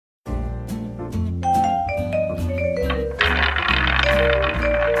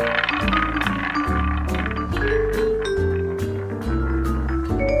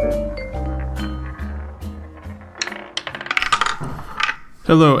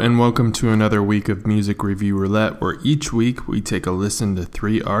Hello and welcome to another week of Music Review Roulette, where each week we take a listen to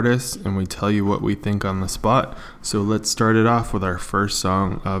 3 artists and we tell you what we think on the spot. So let's start it off with our first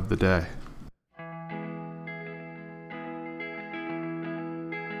song of the day.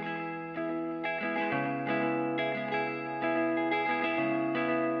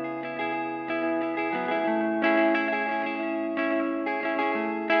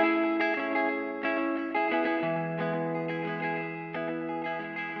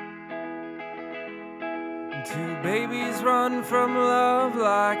 Two babies run from love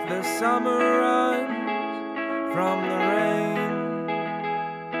like the summer runs from the rain.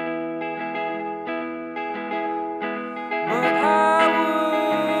 But I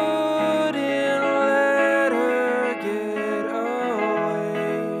wouldn't let her get away.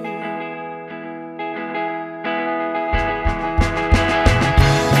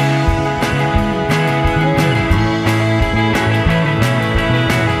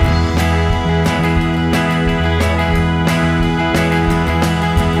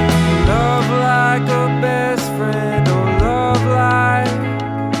 Like a best friend, or love like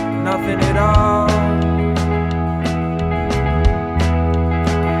nothing at all.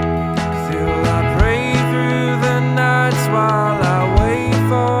 Still I pray through the nights while I wait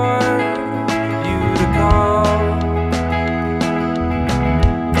for you to call.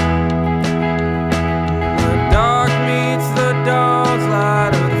 The dark meets the dawn's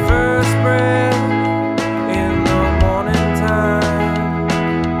light of the first breath in the morning time.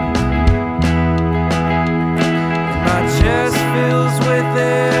 Chest fills with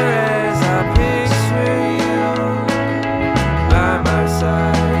air as I picture you by my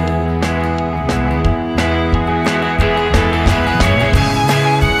side.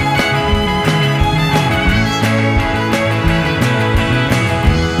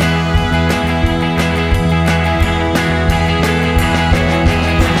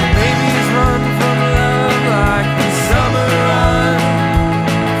 Babies run from love like the summer run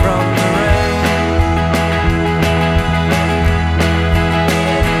from the rain.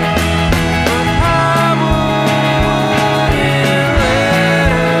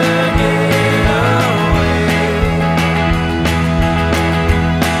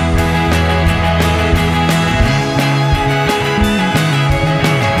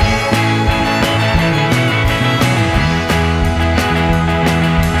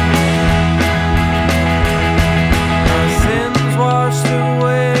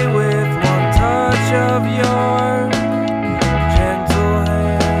 Of your gentle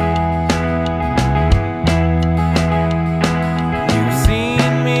hand, you've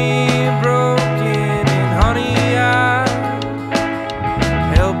seen me broken, and honey, I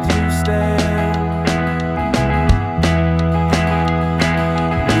helped you stand.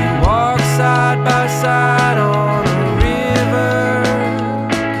 We walk side by side on a river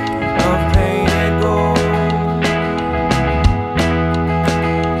of painted gold.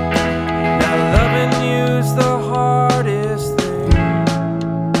 Is the hardest thing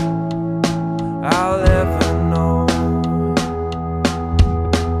I'll ever know.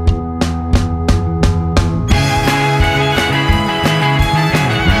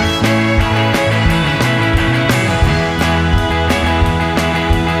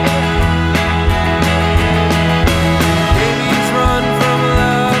 Babies run from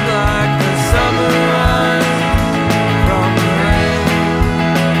love like the summer runs from the rain.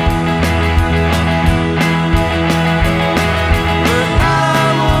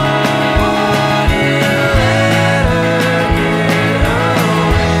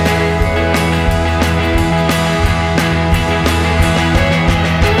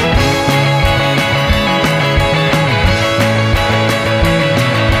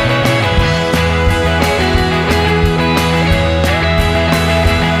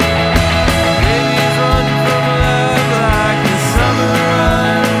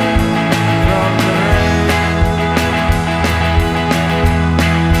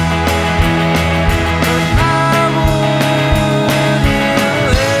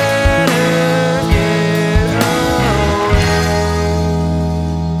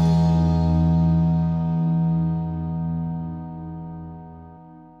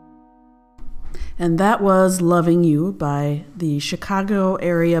 And that was Loving You by the Chicago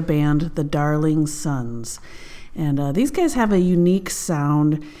area band The Darling Sons. And these guys have a unique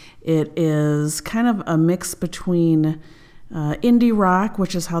sound. It is kind of a mix between indie rock,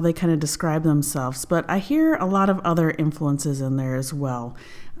 which is how they kind of describe themselves, but I hear a lot of other influences in there as well.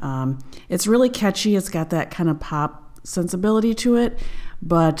 It's really catchy. It's got that kind of pop sensibility to it,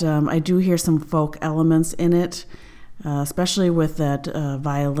 but I do hear some folk elements in it, especially with that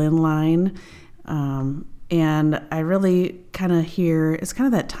violin line. And I really kind of hear, it's kind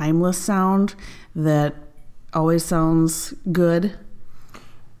of that timeless sound that always sounds good.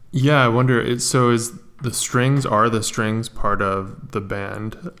 Yeah, I wonder, so is the strings part of the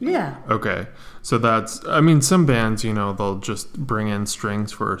band? Yeah. Okay. So that's, I mean, some bands, they'll just bring in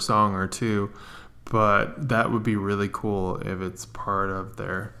strings for a song or two, but that would be really cool if it's part of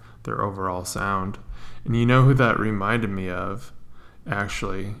their overall sound. And you know who that reminded me of,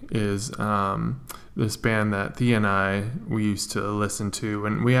 actually, is this band that Thea and we used to listen to,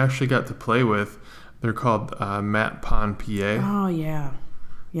 and we actually got to play with. They're called Matt Pon PA. Oh, yeah.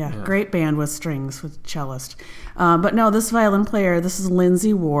 Yeah, great band with strings, with cellist. But no, this violin player, this is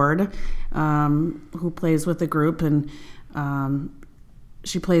Lindsay Ward, who plays with the group, and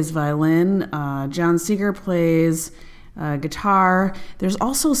she plays violin. John Seeger plays guitar. There's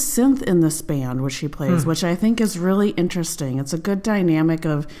also synth in this band, which she plays, which I think is really interesting. It's a good dynamic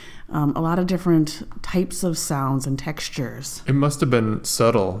of a lot of different types of sounds and textures. It must have been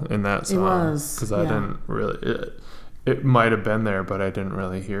subtle in that song. It was, because I didn't really... It might have been there, but I didn't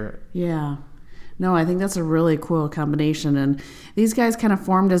really hear it. Yeah. No, I think that's a really cool combination. And these guys kind of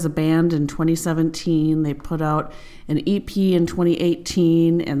formed as a band in 2017. They put out an EP in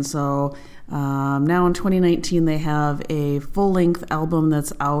 2018. And so now in 2019, they have a full-length album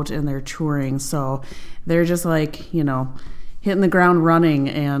that's out and they're touring. So they're just like, hitting the ground running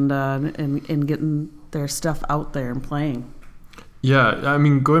and getting their stuff out there and playing. Yeah, I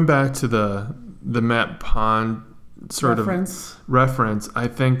mean, going back to the Matt Pon sort reference. Of reference, I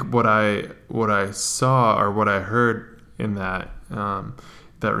think what I saw or what I heard in that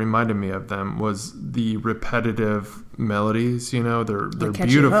that reminded me of them was the repetitive melodies. They're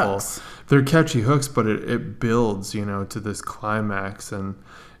beautiful. Hooks. They're catchy hooks, but it builds, to this climax, and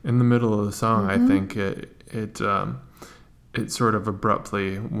in the middle of the song, I think it sort of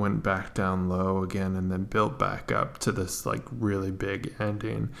abruptly went back down low again and then built back up to this like really big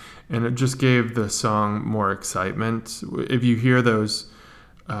ending, and it just gave the song more excitement. If you hear those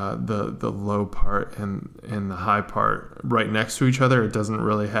the low part and the high part right next to each other, it doesn't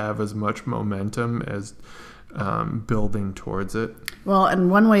really have as much momentum as building towards it. Well,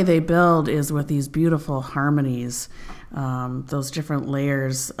 and one way they build is with these beautiful harmonies. Those different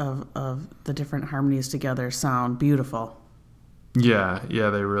layers of the different harmonies together sound beautiful. Yeah,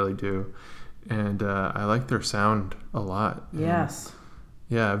 they really do, and I like their sound a lot. Yes.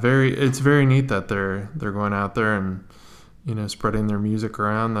 And, it's very neat that they're going out there and spreading their music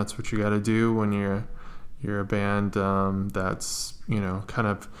around. That's what you got to do when you're a band that's kind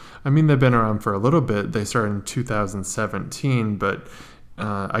of. I mean, they've been around for a little bit. They started in 2017, but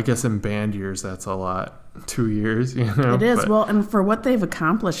I guess in band years that's a lot. 2 years, It is. Well, and for what they've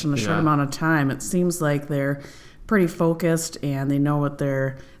accomplished in a short amount of time, it seems like they're pretty focused and they know what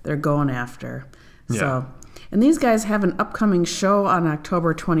they're going after. Yeah. So, and these guys have an upcoming show on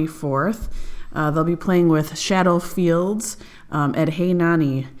October 24th. They'll be playing with Shadow Fields at Hey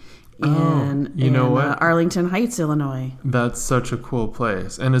Nani in Arlington Heights, Illinois. That's such a cool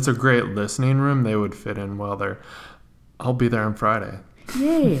place, and it's a great listening room. They would fit in well there. I'll be there on Friday.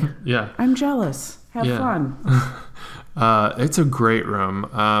 Yay! Yeah, I'm jealous. Have fun. It's a great room.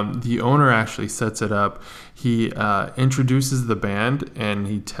 The owner actually sets it up. He introduces the band and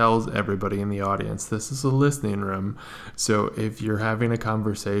he tells everybody in the audience, this is a listening room. So if you're having a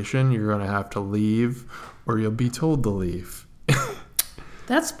conversation, you're going to have to leave or you'll be told to leave.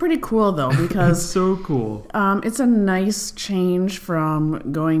 That's pretty cool, though, because it's so cool. It's a nice change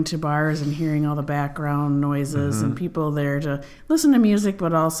from going to bars and hearing all the background noises and people there to listen to music,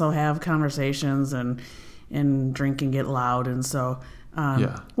 but also have conversations and drink and get loud. And so,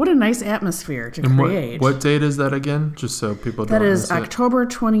 what a nice atmosphere to create. What date is that again? Just so people don't miss it. That is October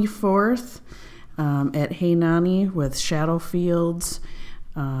 24th at Hey Nani with Shadow Fields,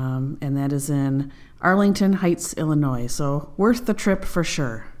 and that is in Arlington Heights, Illinois. So worth the trip for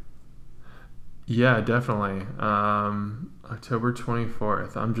sure. Yeah, definitely. October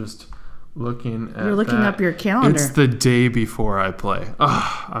 24th. I'm just looking at You're looking up your calendar. It's the day before I play.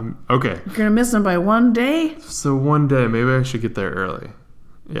 I'm okay. You're going to miss them by one day? So one day, maybe I should get there early.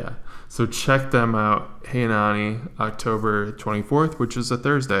 Yeah. So check them out. Hey Nani, October 24th, which is a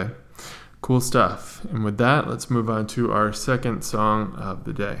Thursday. Cool stuff. And with that, let's move on to our second song of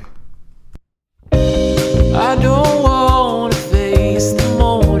the day. I don't want to face the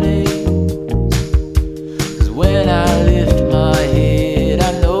morning, 'cause when I lift my head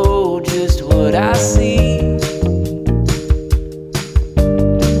I know just what I see.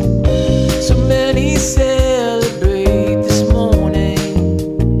 So many celebrate this morning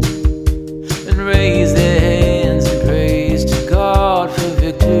and raise their hands in praise to God for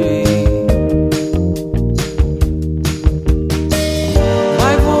victory.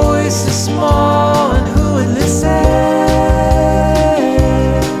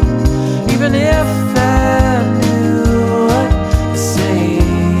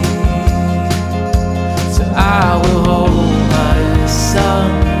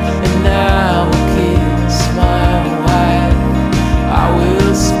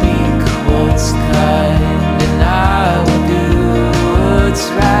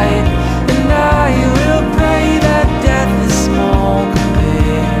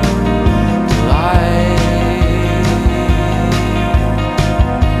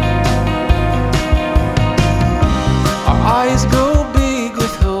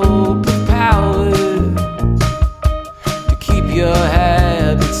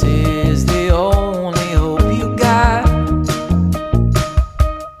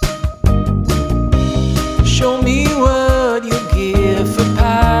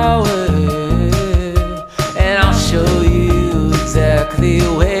 exactly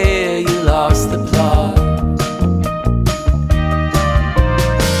where you lost the plot.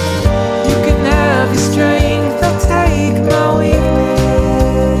 You can have your strength, I'll take my weakness.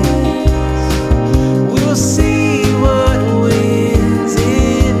 We'll see what wins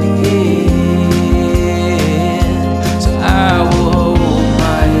in the end. So I will hold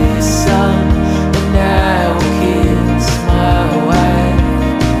my son, and I will kiss my wife,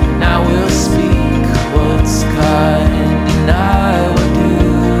 and I will speak what's kind, and I will do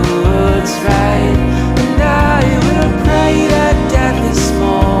what's right, and I will pray that death is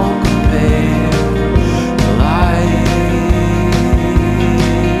small compared to life.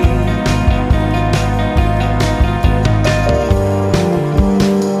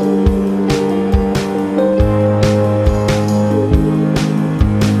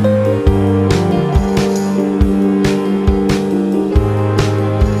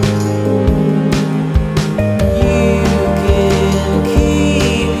 You can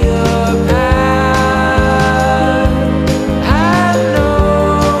keep your power. I know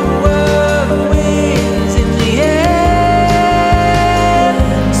what wins in the end.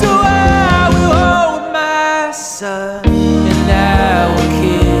 So I will hold my son, and I will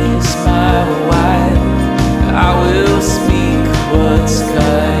kiss my wife. I will speak what's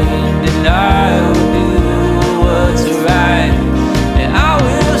kind, and I will do what's right, and I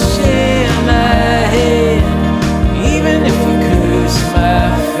will share my head, even if you curse my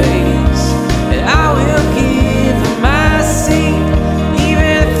face, and I will give my seat, even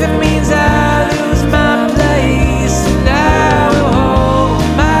if it means I lose my place, and I will hold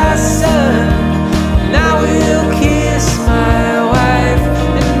my son, and I will kiss my wife,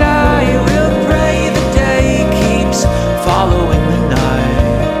 and I will pray the day keeps following the night.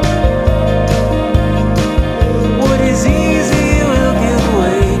 What is easy will give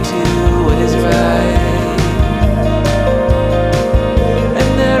way to what is right,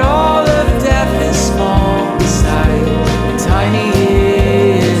 and that all of death is small beside the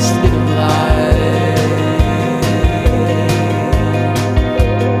tiniest bit of life.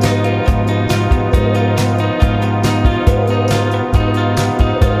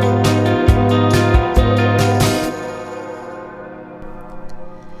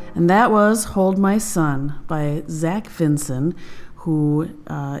 And that was Hold My Son by Zach Vinson, who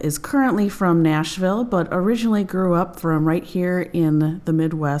is currently from Nashville, but originally grew up from right here in the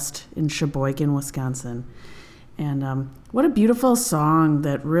Midwest in Sheboygan, Wisconsin. And what a beautiful song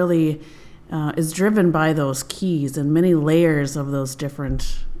that really is driven by those keys and many layers of those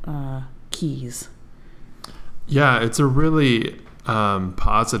different keys. Yeah, it's a really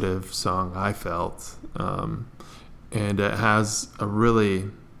positive song, I felt. And it has a really,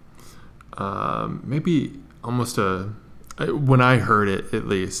 maybe almost when I heard it at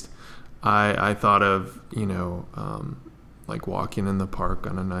least, I thought of, like walking in the park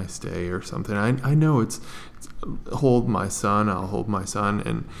on a nice day or something. I know it's hold my son, I'll hold my son.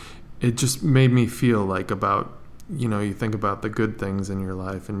 And it just made me feel like about, you think about the good things in your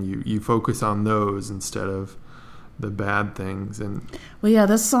life and you focus on those instead of the bad things. And well, yeah,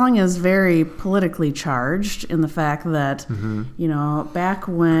 this song is very politically charged in the fact that, back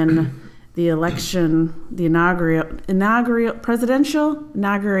when the election, the inaugural presidential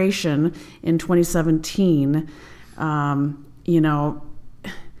inauguration in 2017,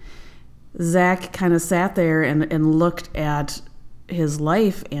 Zach kind of sat there and looked at his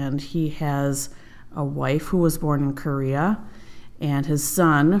life, and he has a wife who was born in Korea and his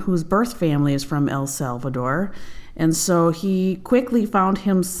son whose birth family is from El Salvador. And so he quickly found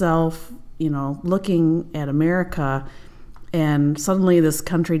himself, looking at America, and suddenly this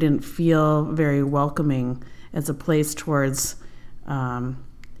country didn't feel very welcoming as a place towards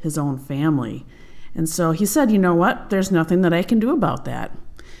his own family. And so he said, you know what, there's nothing that I can do about that.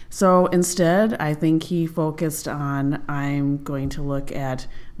 So instead, I think he focused on, I'm going to look at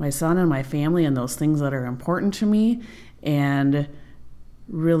my son and my family and those things that are important to me, and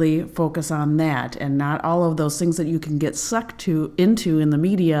really focus on that, and not all of those things that you can get sucked into in the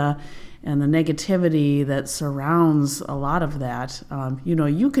media and the negativity that surrounds a lot of that.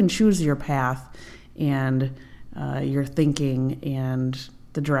 You can choose your path and your thinking and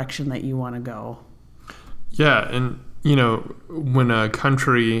the direction that you want to go. Yeah, and when a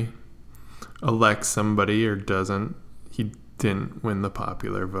country elects somebody or doesn't, he didn't win the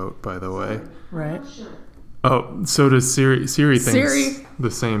popular vote, by the way. Right. Oh, so does Siri. Siri thinks Siri. the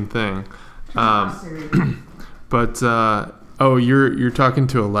same thing. Siri. But you're talking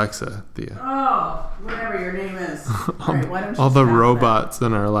to Alexa, Thea. Oh, whatever your name is. All right, why don't you All the stop robots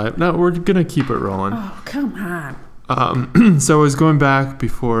in our life. No, we're gonna keep it rolling. Oh, come on. So I was going back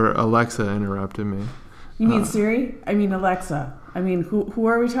before Alexa interrupted me. You mean Siri? I mean Alexa. I mean, who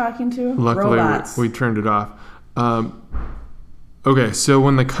are we talking to? Luckily, Robots. we turned it off. Okay, so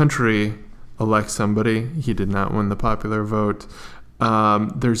when the country elects somebody, he did not win the popular vote.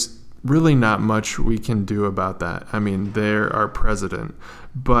 There's really not much we can do about that. I mean, they're our president.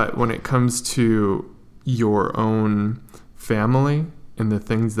 But when it comes to your own family and the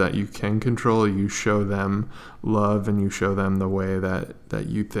things that you can control, you show them love and you show them the way that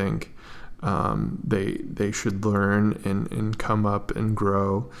you think they should learn and come up and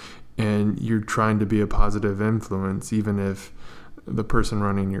grow. And you're trying to be a positive influence, even if the person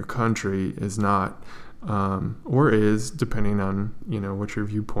running your country is not, or is, depending on, what your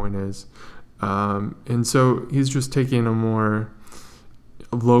viewpoint is. And so he's just taking a more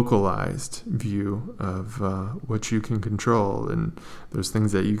localized view of what you can control, and those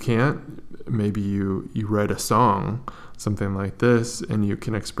things that you can't. Maybe you write a song, something like this, and you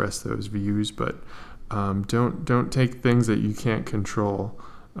can express those views, but don't take things that you can't control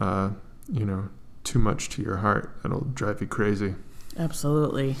too much to your heart. That'll drive you crazy.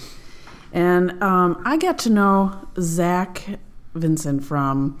 Absolutely. And I got to know Zach Vincent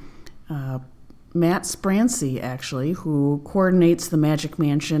from Matt Spransky, actually, who coordinates the Magic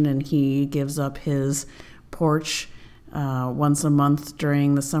Mansion, and he gives up his porch once a month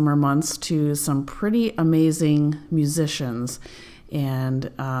during the summer months to some pretty amazing musicians. And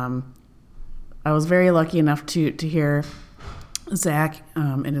I was very lucky enough to hear Zach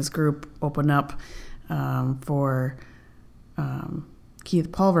and his group open up for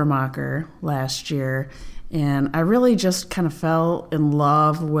Keith Pulvermacher last year, and I really just kind of fell in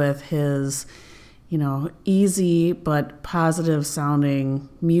love with his, easy but positive sounding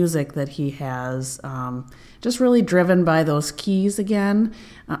music that he has, just really driven by those keys again.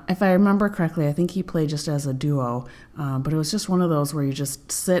 If I remember correctly, I think he played just as a duo, but it was just one of those where you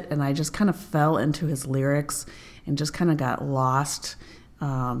just sit, and I just kind of fell into his lyrics and just kind of got lost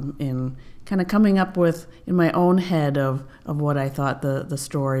in kind of coming up with in my own head of what I thought the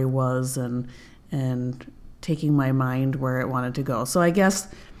story was, and taking my mind where it wanted to go. So I guess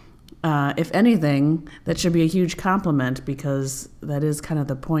if anything, that should be a huge compliment, because that is kind of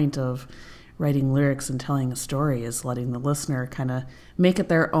the point of writing lyrics and telling a story, is letting the listener kind of make it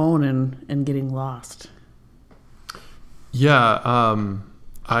their own and getting lost. Yeah,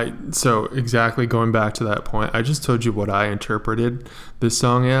 so exactly going back to that point, I just told you what I interpreted this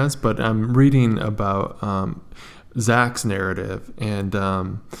song as, but I'm reading about Zach's narrative,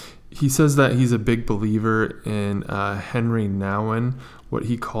 and he says that he's a big believer in Henry Nouwen, what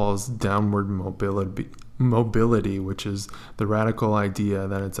he calls downward mobility, which is the radical idea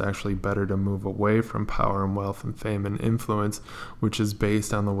that it's actually better to move away from power and wealth and fame and influence, which is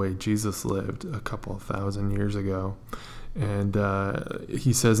based on the way Jesus lived a couple of thousand years ago. And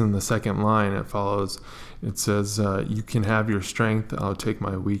he says in the second line, it says, you can have your strength, I'll take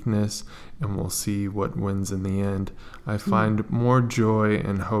my weakness, and we'll see what wins in the end. I find more joy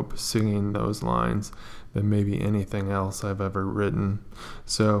and hope singing those lines than maybe anything else I've ever written.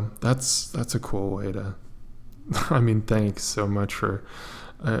 So that's a cool way to, thanks so much for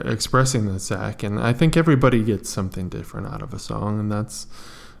expressing this, Zach. And I think everybody gets something different out of a song, and that's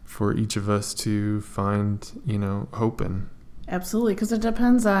for each of us to find, hope in. Absolutely, because it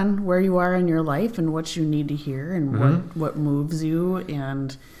depends on where you are in your life and what you need to hear and what moves you.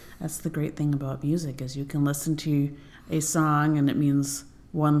 And that's the great thing about music, is you can listen to a song and it means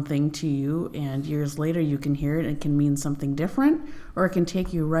one thing to you, and years later you can hear it and it can mean something different, or it can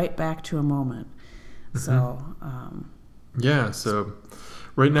take you right back to a moment. So so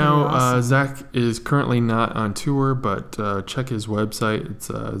right now, awesome. Zach is currently not on tour, but check his website. It's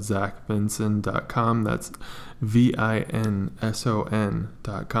zachvinson.com. That's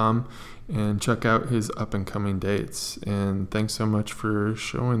VINSON.com. And check out his up-and-coming dates. And thanks so much for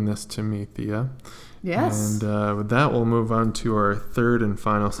showing this to me, Thea. Yes. And with that, we'll move on to our third and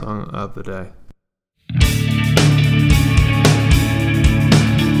final song of the day.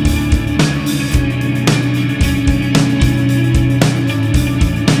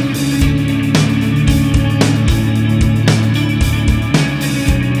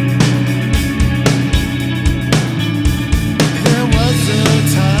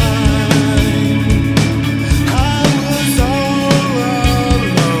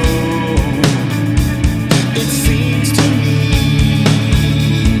 It seems to me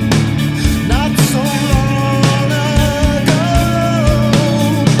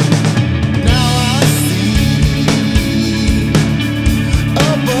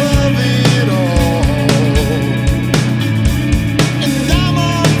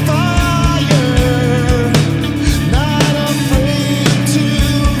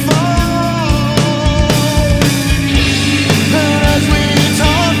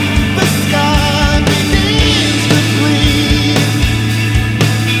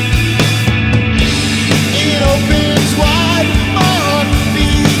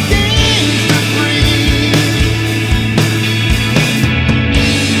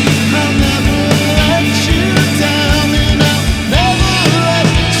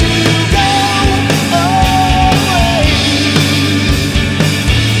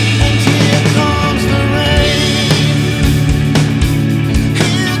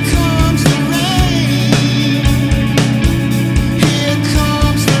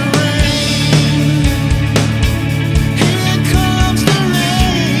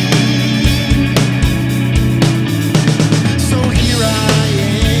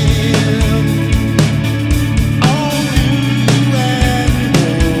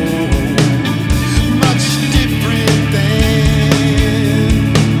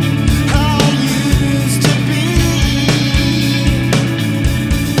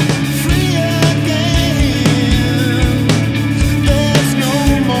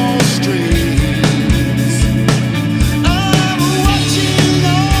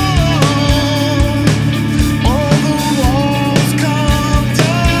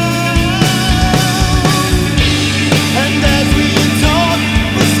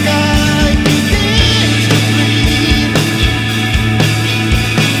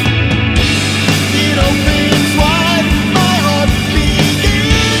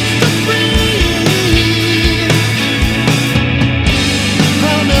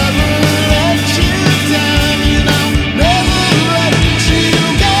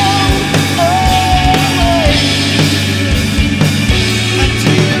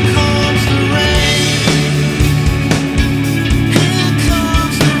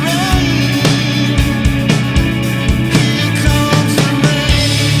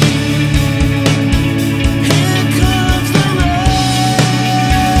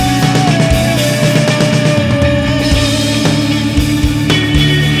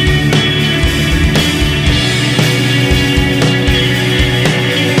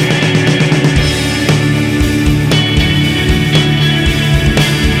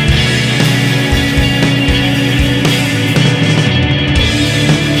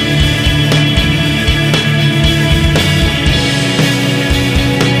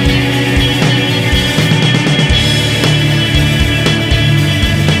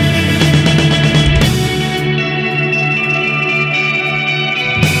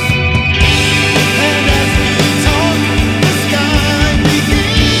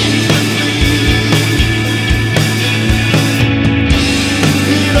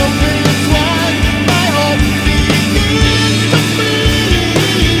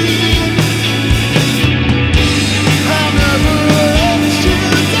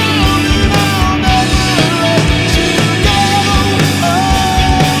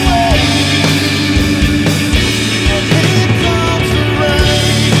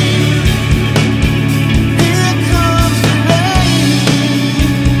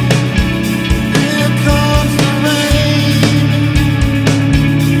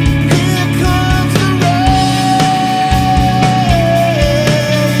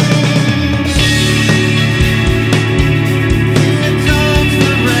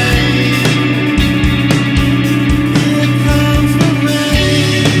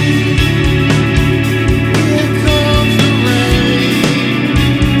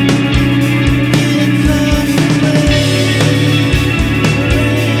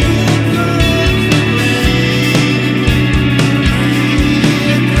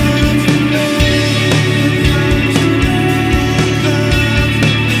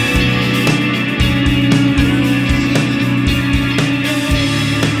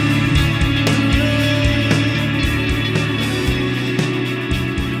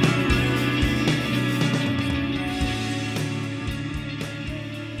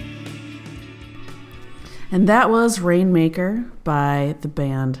And that was Rainmaker by the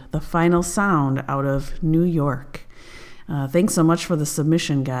band The Final Sound out of New York. Thanks so much for the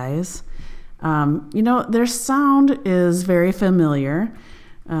submission, guys. Their sound is very familiar.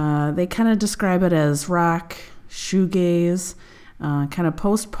 They kind of describe it as rock, shoegaze, kind of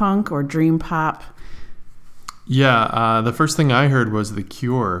post-punk or dream pop. Yeah, the first thing I heard was The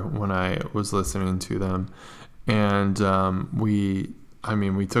Cure when I was listening to them. And we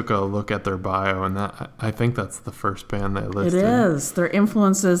took a look at their bio, and I think that's the first band they listed. It is. Their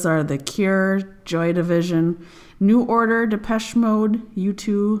influences are The Cure, Joy Division, New Order, Depeche Mode,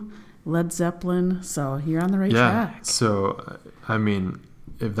 U2, Led Zeppelin. So you're on the right track. So,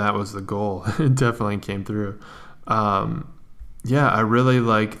 if that was the goal, it definitely came through. I really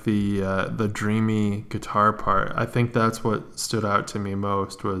like the dreamy guitar part. I think that's what stood out to me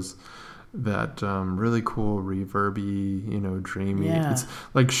most was that really cool reverby, dreamy. Yeah. It's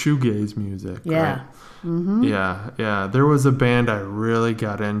like shoegaze music. Yeah. Right? Mm-hmm. Yeah. There was a band I really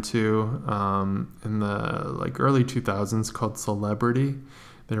got into in the early 2000s called Celebrity.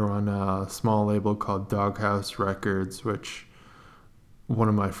 They were on a small label called Doghouse Records, which one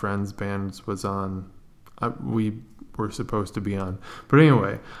of my friends' bands was on. We were supposed to be on. But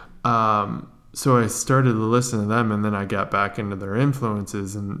anyway, so I started to listen to them, and then I got back into their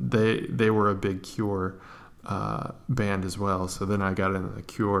influences, and they were a big Cure band as well. So then I got into the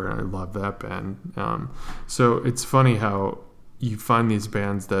Cure, and I love that band. So it's funny how you find these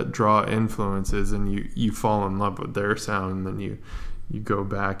bands that draw influences, and you fall in love with their sound, and then you go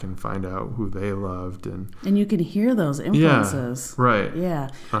back and find out who they loved, and you can hear those influences. Yeah, right. Yeah.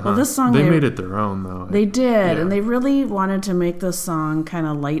 Uh-huh. Well, this song they made it their own, though. They did, yeah. And they really wanted to make this song kind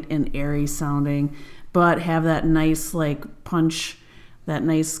of light and airy sounding, but have that nice punch, that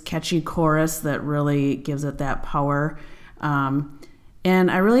nice catchy chorus that really gives it that power. And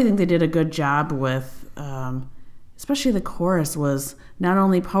I really think they did a good job with, especially the chorus was not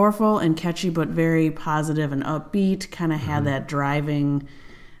only powerful and catchy, but very positive and upbeat. Kind of had that driving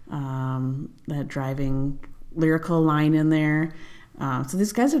lyrical line in there. So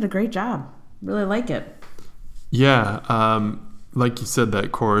these guys did a great job. Really like it. Yeah, like you said,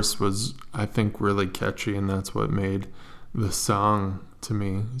 that chorus was, I think, really catchy, and that's what made the song to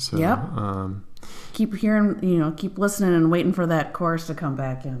me. So, yep. Keep hearing, keep listening and waiting for that chorus to come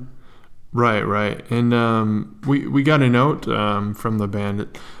back in. Right. And we got a note from the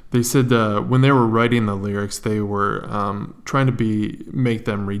band. They said when they were writing the lyrics, they were trying to make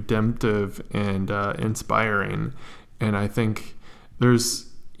them redemptive and inspiring. And I think there's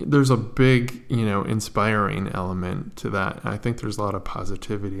a big, inspiring element to that. I think there's a lot of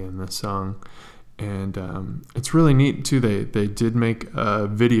positivity in this song. And it's really neat, too. They did make a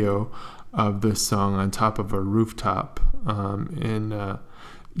video of this song on top of a rooftop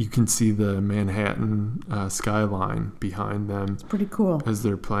you can see the Manhattan skyline behind them. It's pretty cool. As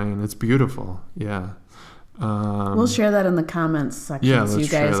they're playing. It's beautiful. Yeah. We'll share that in the comments section so you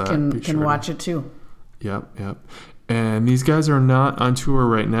guys can watch it too. Yep. And these guys are not on tour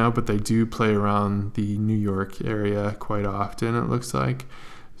right now, but they do play around the New York area quite often, it looks like.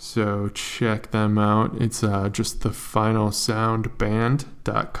 So check them out. It's just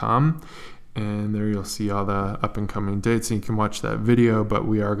thefinalsoundband.com. And there you'll see all the up-and-coming dates, and you can watch that video, but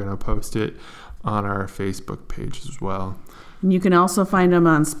we are going to post it on our Facebook page as well. And you can also find them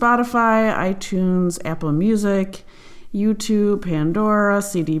on Spotify, iTunes, Apple Music, YouTube, Pandora,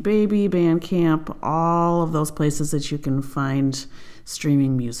 CD Baby, Bandcamp, all of those places that you can find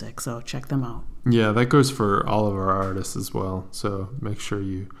streaming music. So check them out. Yeah, that goes for all of our artists as well. So make sure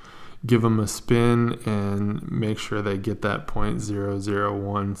you give them a spin and make sure they get that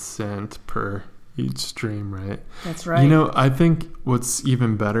 0.001 cent per each stream, right? That's right. I think what's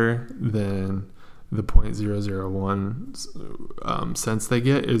even better than the 0.001 cents they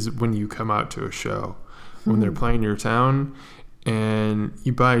get is when you come out to a show, when they're playing your town and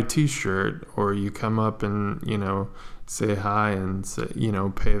you buy a t-shirt, or you come up and, say hi and say,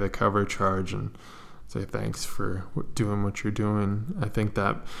 pay the cover charge and say thanks for doing what you're doing. I think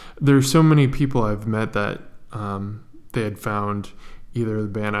that there's so many people I've met that they had found either the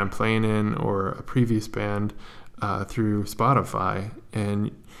band I'm playing in or a previous band through Spotify,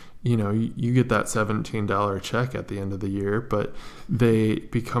 and you get that $17 check at the end of the year, but they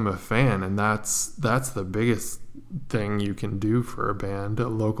become a fan, and that's the biggest thing you can do for a band, a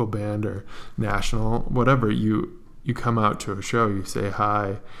local band or national, whatever. You come out to a show, you say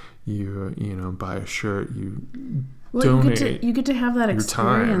hi, you buy a shirt, donate. You get to have that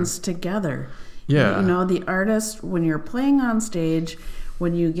experience together. Yeah. The artist, when you're playing on stage,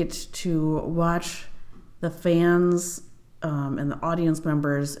 when you get to watch the fans and the audience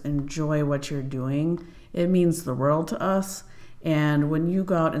members enjoy what you're doing, it means the world to us. And when you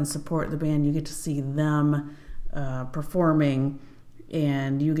go out and support the band, you get to see them performing,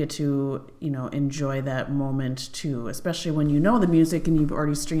 and you get to, enjoy that moment too, especially when you know the music and you've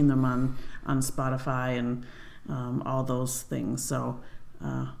already streamed them on Spotify and all those things. So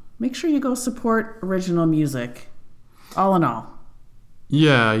make sure you go support original music, all in all.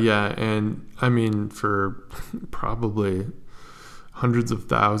 Yeah. And I mean, for probably hundreds of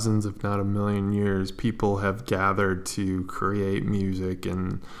thousands, if not a million years, people have gathered to create music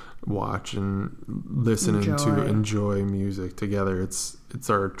and watch and listen and to enjoy music together. It's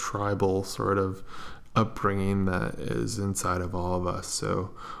our tribal sort of upbringing that is inside of all of us.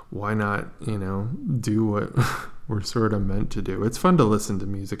 So why not, do what we're sort of meant to do? It's fun to listen to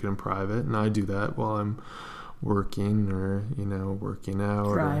music in private, and I do that while I'm working or working out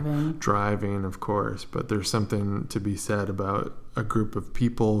or driving, of course. But there's something to be said about a group of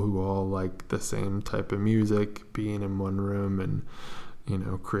people who all like the same type of music being in one room and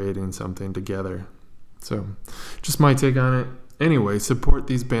creating something together. So just my take on it. Anyway, support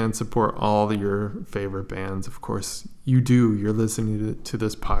these bands, support all your favorite bands. Of course you do. You're listening to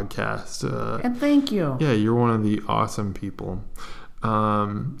this podcast, and thank you. Yeah, you're one of the awesome people.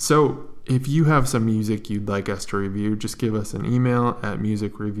 So if you have some music you'd like us to review, just give us an email at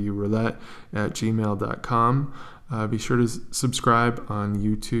musicreviewroulette@gmail.com. Be sure to subscribe on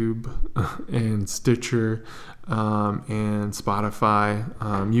YouTube and Stitcher and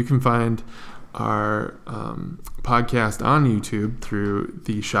Spotify. You can find our podcast on YouTube through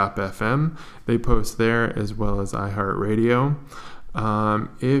the Shop FM. They post there as well as iHeartRadio.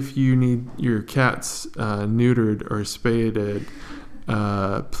 If you need your cats neutered or spaded,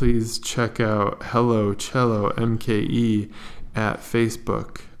 please check out Hello Cello MKE at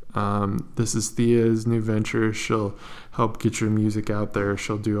Facebook. This is Thea's new venture. She'll help get your music out there.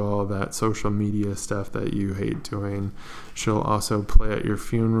 She'll do all that social media stuff that you hate doing. She'll also play at your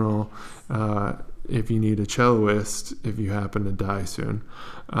funeral if you need a celloist, if you happen to die soon.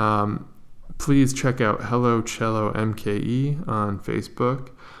 Please check out Hello Cello MKE on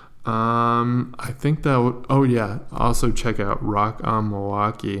Facebook. I think that also check out Rock on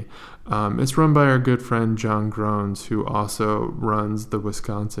Milwaukee. It's run by our good friend John Groans, who also runs the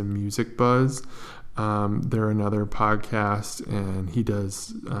Wisconsin Music Buzz. They're another podcast, and he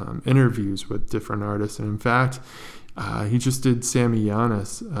does interviews with different artists. And in fact, he just did Sammy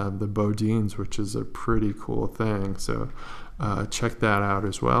Yanis of the Bodines, which is a pretty cool thing. So check that out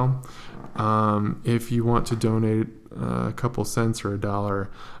as well. If you want to donate a couple cents or $1,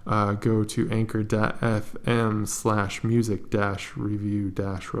 go to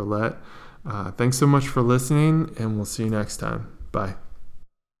anchor.fm/music-review-roulette. Thanks so much for listening, and we'll see you next time. Bye.